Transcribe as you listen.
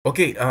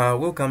Okay,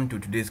 welcome to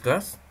today's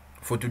class.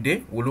 For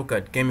today, we'll look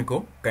at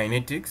chemical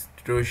kinetics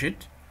tutorial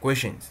sheet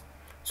questions.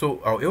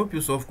 So I'll help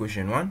you solve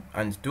question 1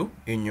 and 2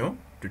 in your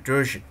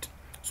tutorial sheet.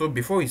 So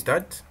before we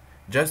start,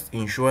 just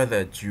ensure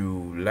that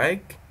you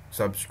like,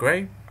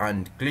 subscribe,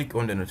 and click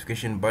on the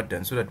notification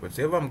button so that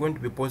whatever I'm going to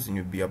be posting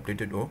will be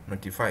updated or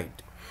notified.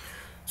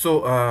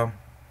 So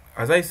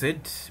as I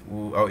said,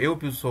 I'll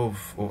help you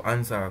solve or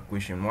answer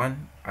question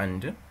 1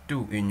 and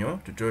 2 in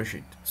your tutorial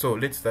sheet. So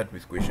let's start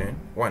with question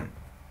 1.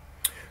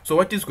 So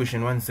what is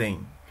question 1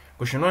 saying?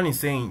 Question 1 is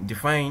saying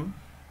define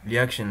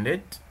reaction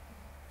rate,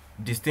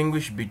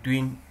 distinguish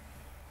between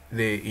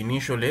the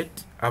initial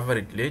rate,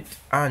 average rate,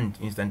 and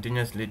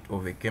instantaneous rate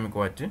of a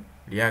chemical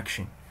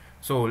reaction.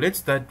 So let's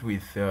start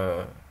with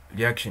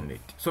reaction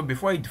rate. So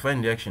before I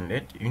define reaction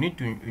rate, you need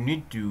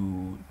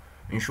to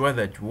ensure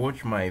that you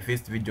watch my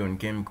first video on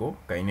chemical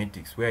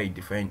kinetics where I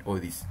defined all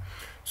this.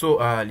 So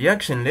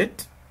reaction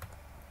rate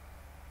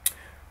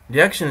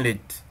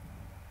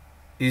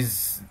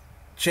is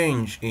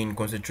change in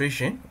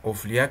concentration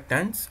of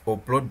reactants or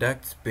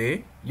products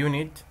per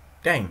unit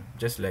time,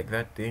 just like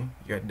that, then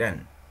you're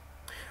done.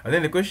 And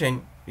then the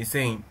question is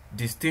saying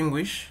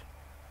distinguish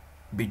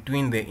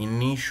between the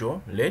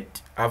initial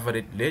rate,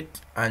 average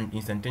rate, and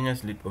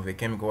instantaneous rate of a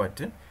chemical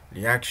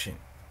reaction.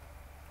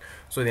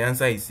 So the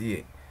answer is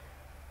here.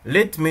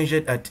 Rate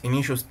measured at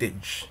initial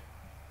stage,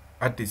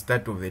 at the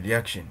start of the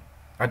reaction,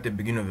 at the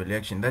beginning of the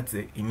reaction, that's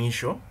the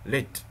initial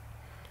rate.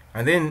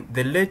 And then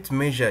the rate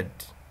measured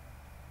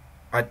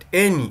at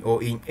any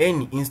or in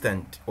any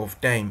instant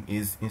of time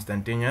is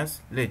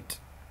instantaneous rate.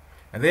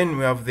 And then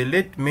we have the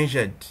rate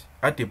measured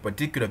at a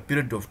particular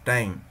period of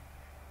time.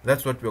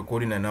 That's what we're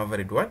calling an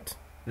average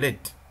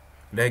rate.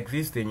 Like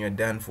this, then you're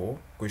done for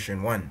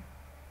question 1.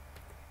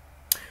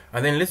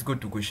 And then let's go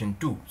to question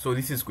 2. So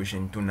this is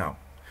question 2 now.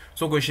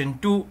 So question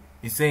 2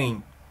 is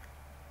saying,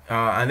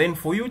 and then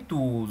for you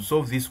to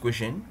solve this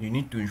question, you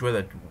need to ensure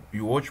that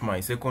you watch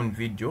my second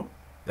video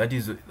that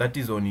is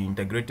on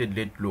integrated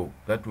rate law.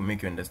 That will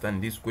make you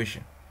understand this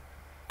question.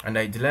 And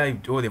I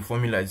derived all the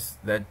formulas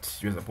that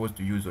you're supposed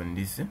to use on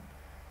this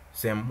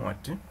same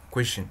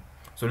question.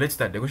 So let's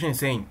start. The question is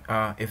saying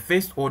a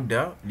first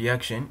order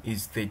reaction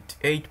is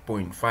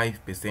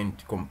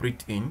 38.5%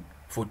 complete in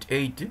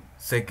 48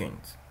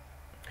 seconds.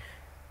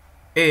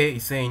 A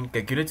is saying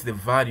calculate the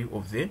value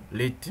of the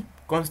rate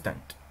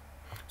constant.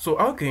 So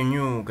how can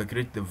you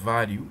calculate the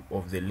value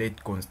of the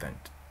rate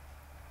constant?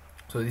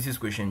 So this is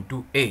question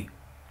 2A.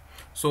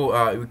 So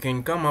we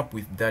can come up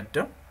with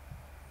data.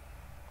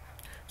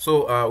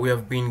 So we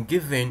have been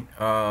given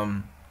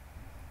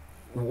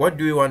what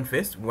do we want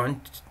first? We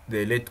want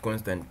the rate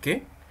constant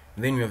K.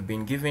 Then we have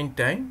been given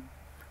time,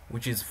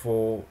 which is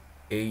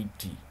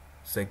 480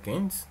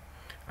 seconds.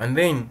 And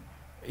then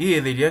here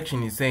the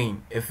reaction is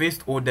saying a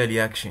first order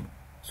reaction.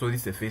 So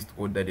this is a first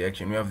order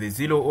reaction. We have the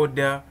zero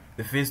order,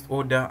 the first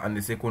order, and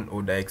the second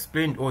order. I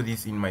explained all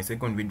this in my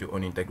second video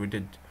on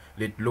integrated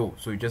rate law.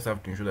 So you just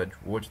have to ensure that you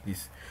watch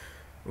this.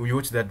 You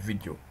watch that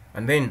video.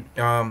 And then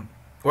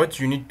what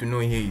you need to know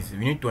here is you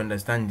need to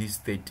understand this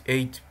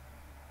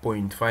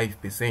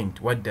 38.5%.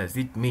 What does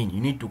it mean?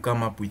 You need to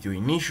come up with your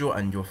initial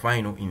and your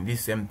final in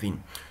this same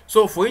thing.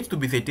 So for it to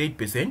be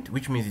 38%,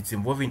 which means it's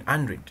involving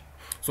 100.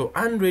 So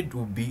 100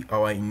 will be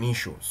our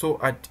initial. So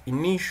at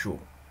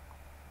initial,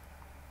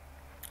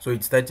 so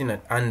it's starting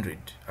at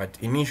 100, at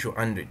initial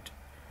 100.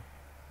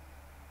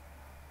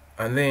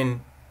 And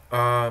then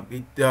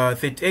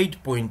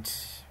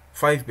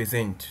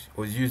 38.5%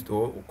 was used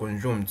or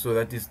consumed, so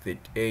that is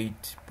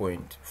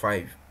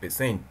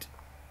 38.5%.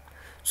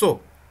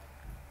 So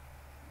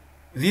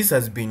this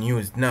has been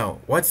used. Now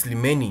what's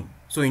remaining?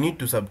 So you need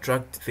to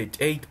subtract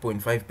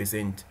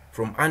 38.5%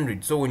 from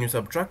 100. So when you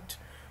subtract,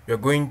 you're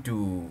going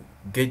to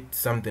get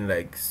something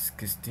like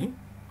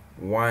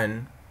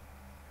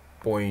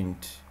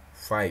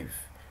 61.5.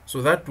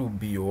 so that will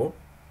be your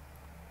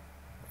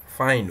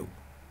final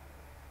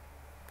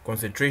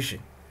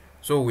concentration.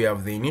 So we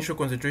have the initial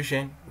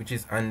concentration, which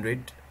is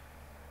 100,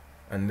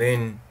 and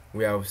then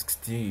we have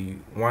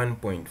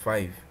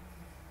 61.5.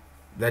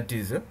 that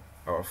is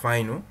our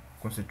final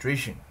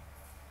concentration.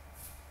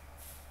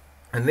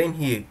 And then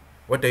here,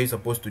 what are you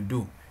supposed to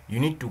do? You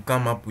need to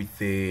come up with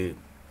the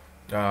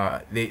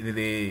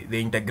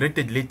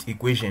integrated rate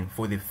equation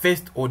for the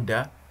first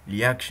order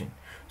reaction.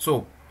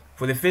 So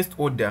for the first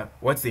order,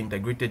 what's the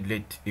integrated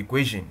rate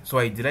equation? So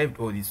I derived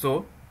all this.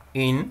 So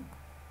in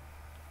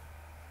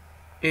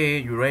A,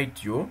 you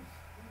write your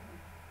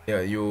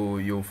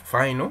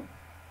final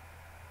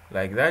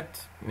like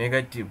that,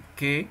 negative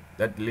K,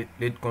 that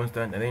rate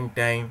constant, and then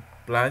time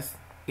plus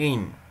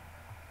in.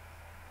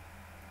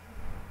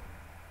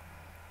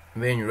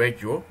 Then you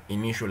write your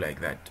initial like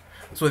that.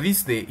 So this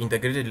is the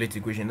integrated rate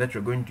equation that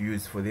you're going to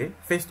use for the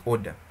first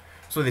order.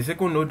 So the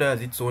second order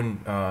has its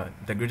own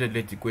integrated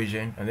rate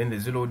equation, and then the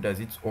zero order has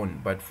its own.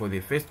 But for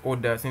the first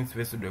order, since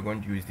first order, we're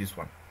going to use this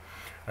one.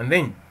 And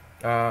then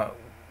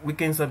we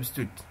can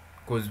substitute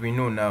because we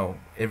know now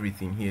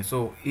everything here.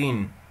 So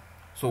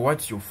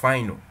what's your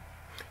final?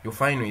 Your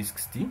final is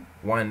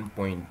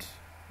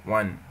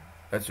 61.1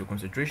 that's your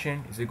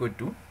concentration, is equal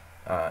to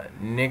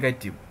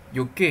negative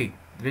your K,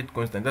 rate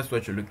constant, that's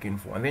what you're looking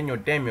for, and then your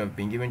time you have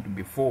been given to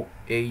be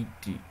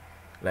 480,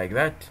 like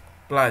that,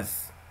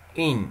 plus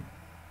in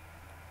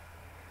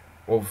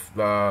of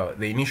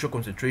the initial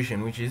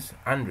concentration, which is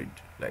 100,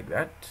 like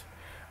that.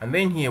 And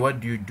then here, what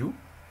do?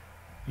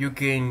 You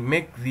can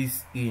make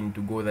this in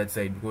to go that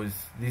side, because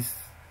this,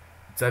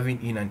 it's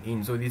having in and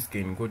in, so this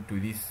can go to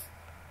this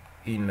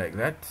in, like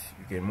that.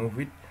 You can move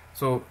it,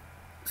 so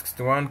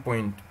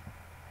 61.1,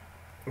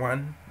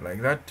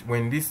 like that.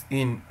 When this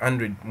in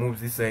 100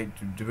 moves this side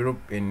to develop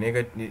a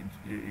negative,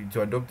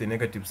 to adopt a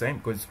negative sign,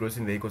 because it's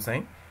crossing the equal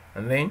sign,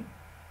 and then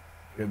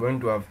we're going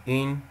to have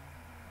in,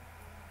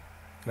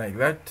 like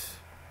that.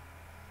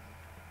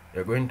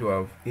 You're going to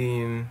have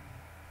in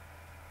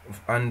of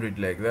 100,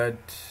 like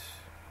that,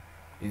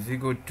 is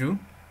equal to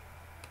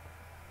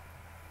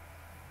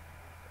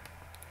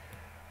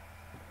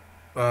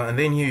and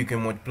then here you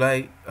can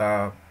multiply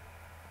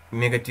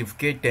negative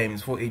K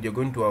times 480. You're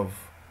going to have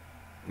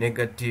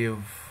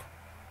negative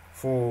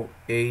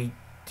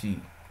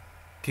 480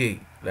 K,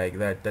 like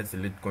that. That's the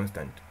rate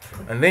constant.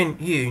 And then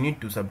here you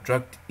need to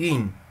subtract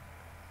in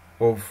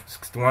of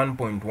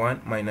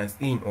 61.1 minus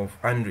in of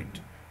 100.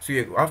 So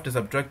after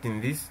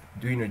subtracting this,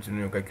 doing it on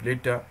your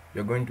calculator,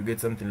 you're going to get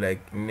something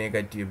like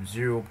negative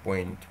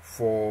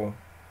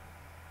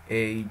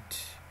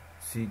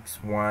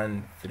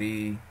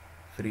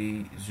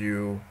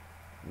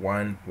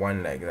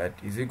 0.486133011, like that,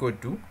 is equal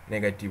to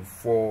negative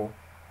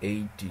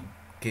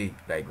 480K,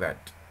 like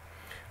that.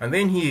 And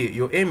then here,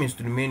 your aim is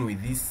to remain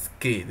with this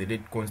K, the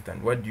rate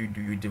constant. What do?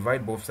 You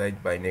divide both sides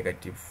by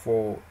negative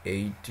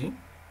 480,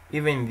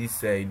 even this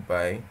side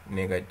by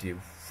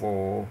negative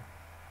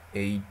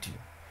 480.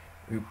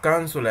 You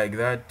cancel like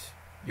that,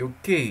 your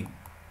K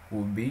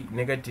will be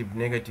negative,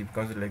 negative,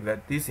 cancel like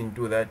that. This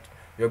into that,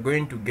 you're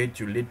going to get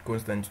your rate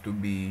constant to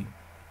be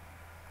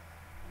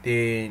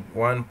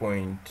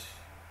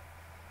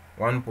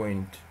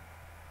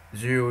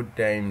 1.0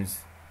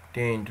 times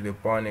 10 to the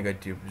power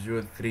negative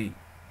 03,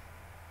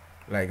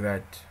 like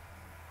that.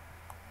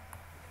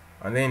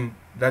 And then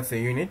that's the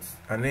units,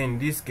 and then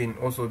this can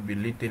also be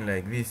written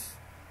like this.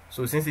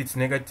 So since it's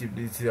negative,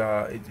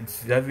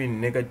 it's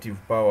having negative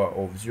power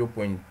of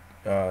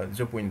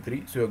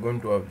 0.3, so you're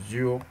going to have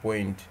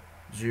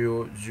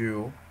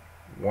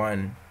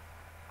 0.001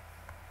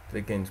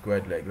 seconds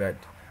squared, like that.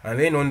 And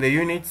then on the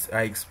units,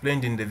 I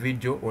explained in the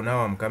video on how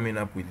I'm coming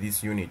up with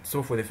this unit.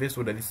 So for the first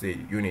order, this is a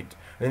unit.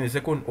 Then the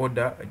second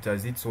order, it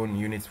has its own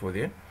units for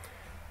the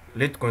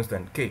rate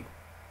constant K.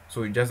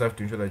 So you just have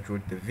to ensure that you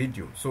wrote the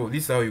video. So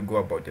this is how you go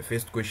about the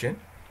first question.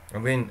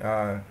 And then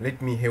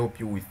let me help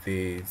you with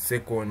the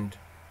second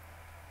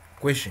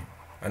question.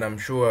 And I'm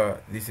sure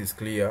this is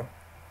clear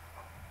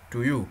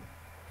to you.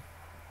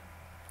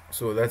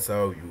 So that's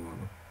how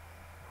you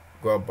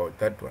go about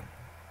that one.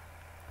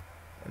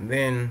 And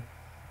then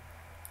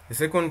the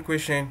second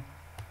question,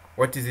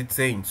 what is it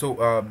saying?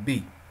 So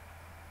B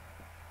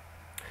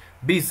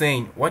is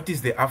saying, what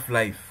is the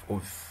half-life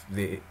of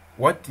the,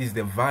 what is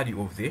the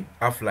value of the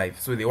half-life?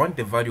 So they want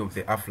the value of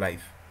the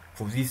half-life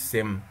for this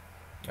same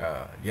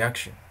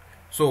reaction.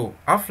 So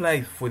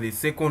half-life for the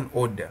second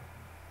order,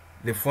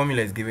 the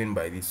formula is given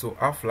by this. So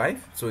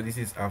half-life, so this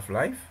is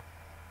half-life,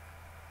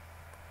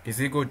 is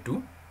equal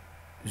to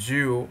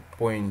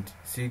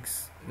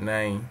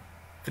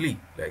 0.693,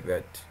 like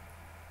that,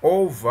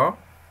 over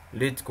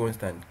rate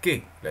constant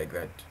K, like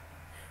that.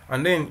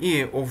 And then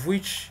here, of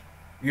which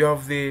you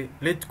have the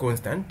rate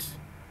constant,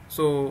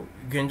 so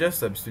you can just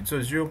substitute. So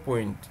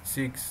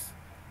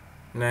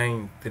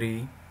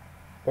 0.693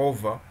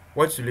 over,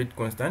 what's the rate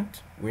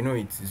constant? We know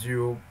it's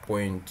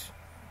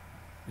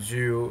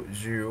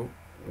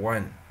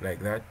 0.001, like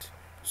that.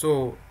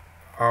 So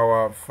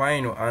our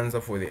final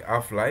answer for the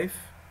half-life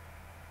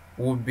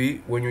would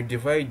be, when you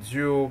divide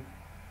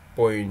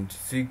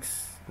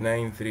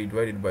 0.693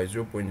 divided by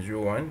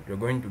 0.01, you're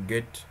going to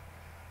get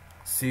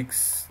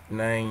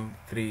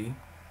 693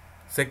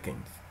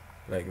 seconds,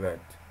 like that.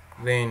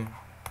 Then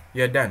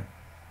you're done.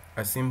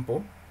 As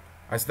simple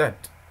as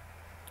that.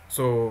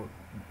 So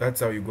that's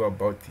how you go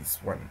about this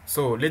one.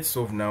 So let's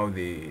solve now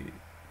the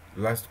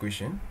last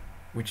question,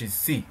 which is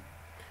C.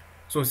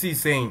 So C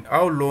is saying,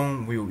 how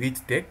long will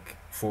it take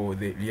for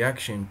the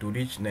reaction to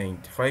reach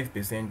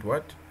 95%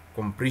 what?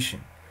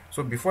 Compression.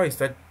 So before I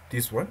start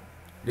this one,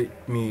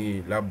 let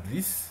me lab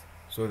this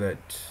so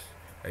that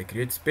I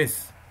create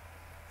space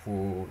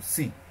for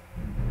C.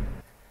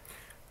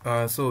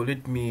 So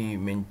let me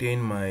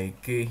maintain my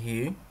K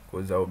here,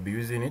 because I'll be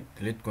using it,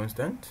 rate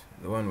constant,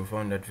 the one we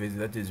found at first,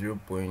 that is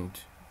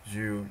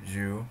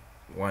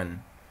 0.001,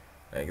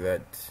 like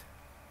that.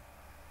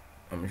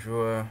 I'm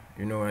sure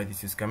you know where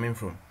this is coming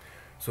from.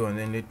 So, and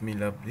then let me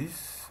lab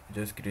this,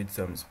 just create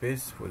some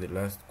space for the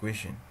last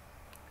question.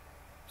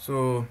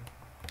 So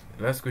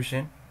the last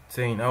question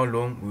saying, how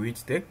long will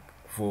it take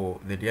for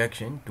the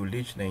reaction to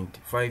reach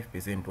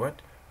 95%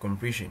 what?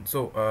 Compression.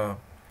 So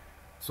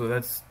so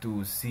that's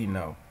to see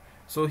now.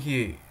 So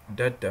here,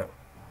 data,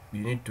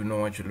 you need to know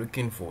what you're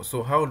looking for.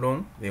 So how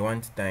long they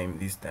want time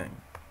this time.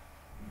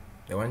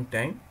 the one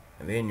time,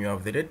 and then you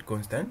have the rate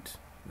constant,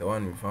 the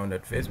one we found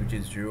at first, which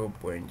is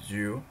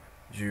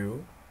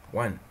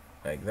 0.001,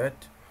 like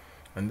that.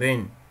 And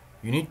then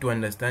you need to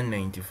understand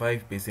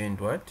 95%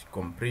 what?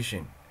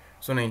 Compression.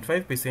 So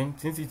 95%,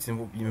 since it's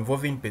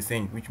involving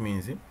percent, which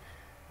means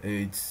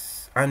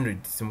it's 100,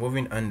 it's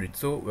involving 100.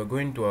 So we're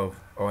going to have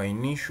our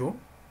initial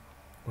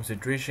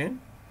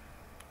concentration,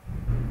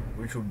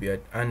 which will be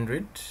at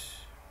 100.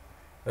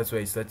 That's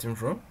where it's starting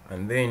from.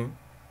 And then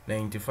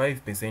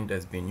 95%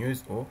 has been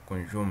used or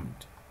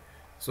consumed.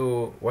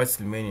 So what's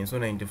remaining? So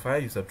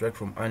 95 you subtract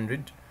from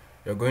 100,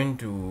 you're going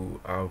to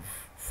have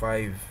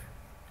 5,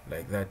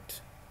 like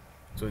that.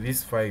 So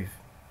this 5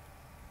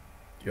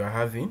 you are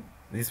having,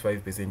 this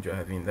 5% you are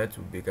having, that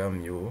will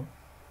become your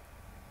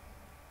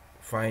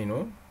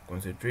final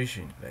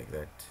concentration, like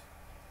that.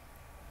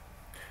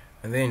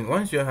 And then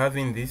once you're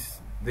having this,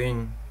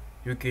 then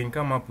you can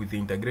come up with the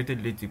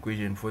integrated rate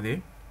equation for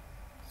the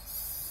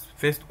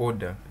first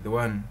order, the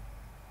one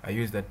I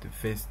used at the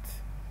first,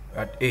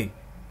 at A.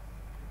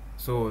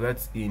 So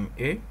that's in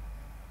A,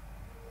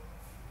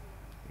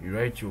 you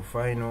write your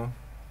final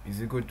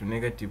is equal to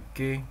negative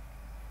K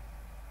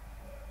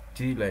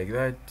T, like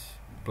that,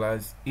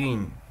 plus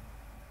in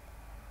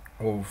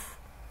of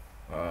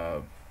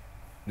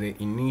the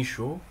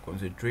initial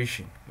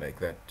concentration, like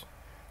that.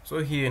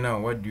 So here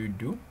now, what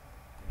do?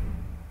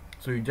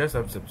 So you just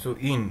have so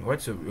in,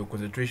 what's your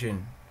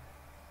concentration,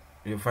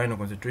 your final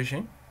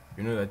concentration?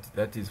 You know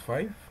that is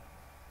 5,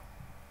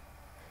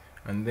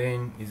 and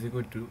then is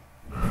equal to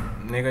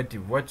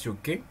negative, what's your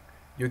K?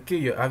 Your K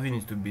you're having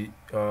it to be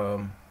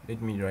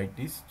let me write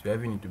this, you're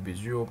having it to be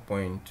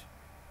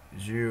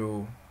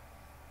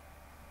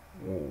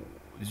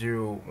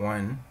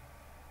 0.001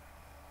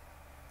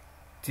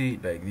 T,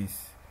 like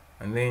this,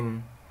 and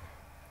then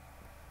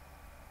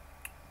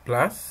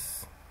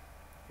plus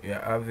you're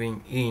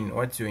having in,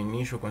 what's your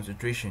initial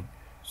concentration?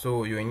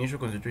 So your initial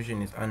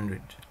concentration is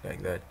 100,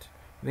 like that.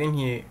 Then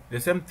here the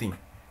same thing,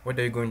 what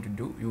are you going to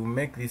do? You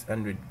make this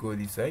 100 go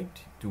this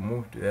side to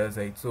move to the other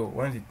side. So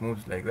once it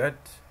moves like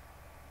that,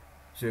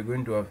 so you're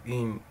going to have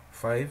in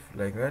 5,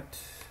 like that,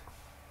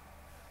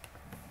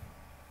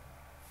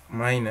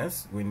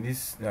 minus, when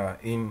this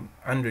in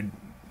 100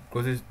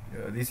 causes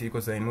this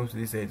equal sign moves to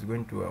this side, it's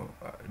going to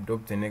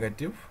adopt a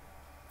negative.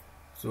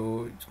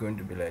 So it's going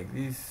to be like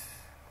this,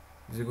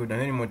 is equal to,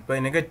 and then you multiply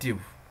negative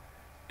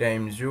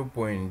times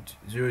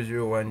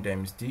 0.001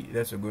 times T,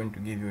 that's going to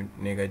give you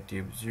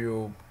negative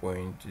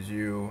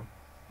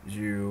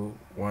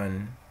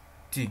 0.001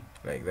 T,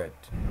 like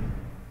that.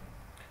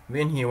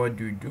 Then here, what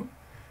do?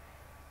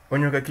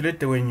 On your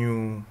calculator, when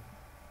you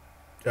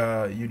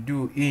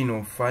do in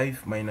of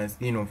 5 minus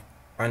in of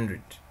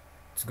 100,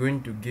 it's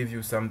going to give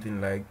you something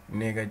like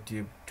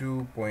negative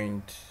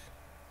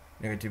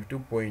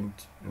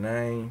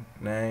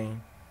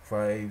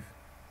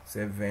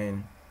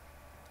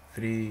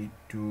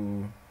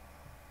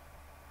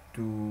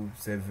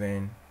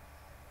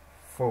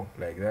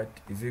like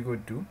that, is equal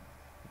to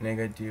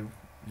negative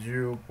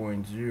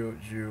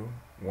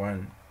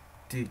 0.001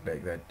 T,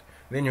 like that.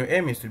 Then your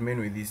aim is to remain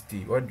with this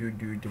T. What do?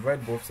 You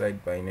divide both sides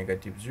by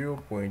negative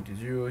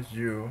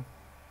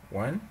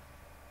 0.001,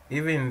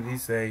 even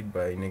this side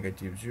by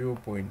negative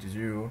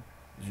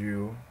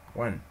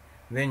 0.001.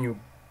 Then you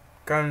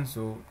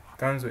cancel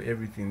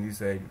everything this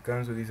side,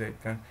 cancel this side,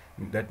 cancel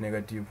that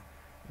negative,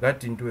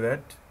 that into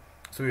that.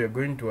 So you're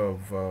going to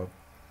have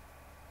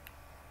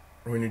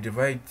when you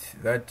divide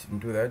that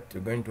into that,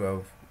 you're going to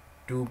have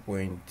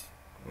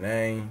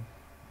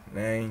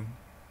 2.99.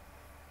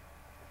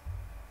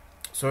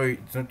 Sorry,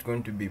 it's not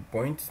going to be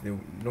points, there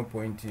no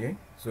point here,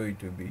 so it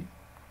will be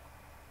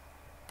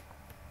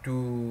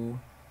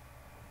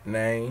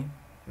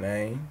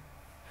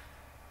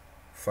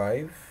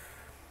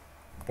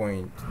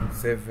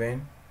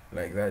 2995.7,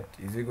 like that,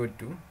 is equal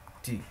to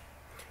T.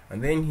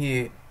 And then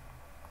here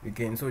we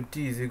can, so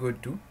T is equal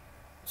to,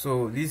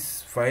 so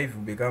this 5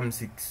 will become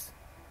 6,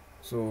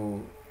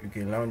 so you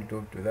can round it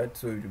off to that,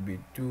 so it will be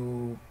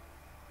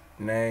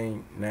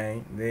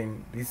 299.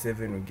 Then this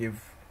 7 will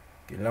give,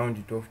 you can round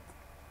it off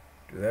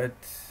to that,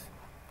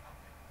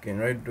 you can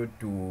write it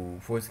to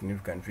 4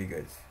 significant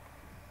figures,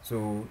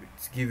 so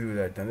it's give you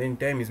that. And then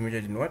time is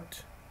measured in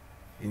what?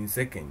 In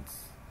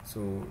seconds.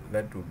 So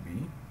that will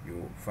be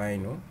your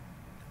final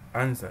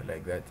answer,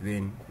 like that.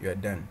 Then you are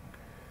done.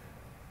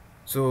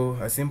 So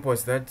as simple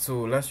as that.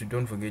 So last, you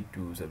don't forget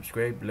to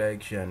subscribe,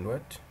 like, share, and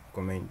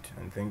comment.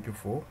 And thank you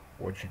for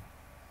watching.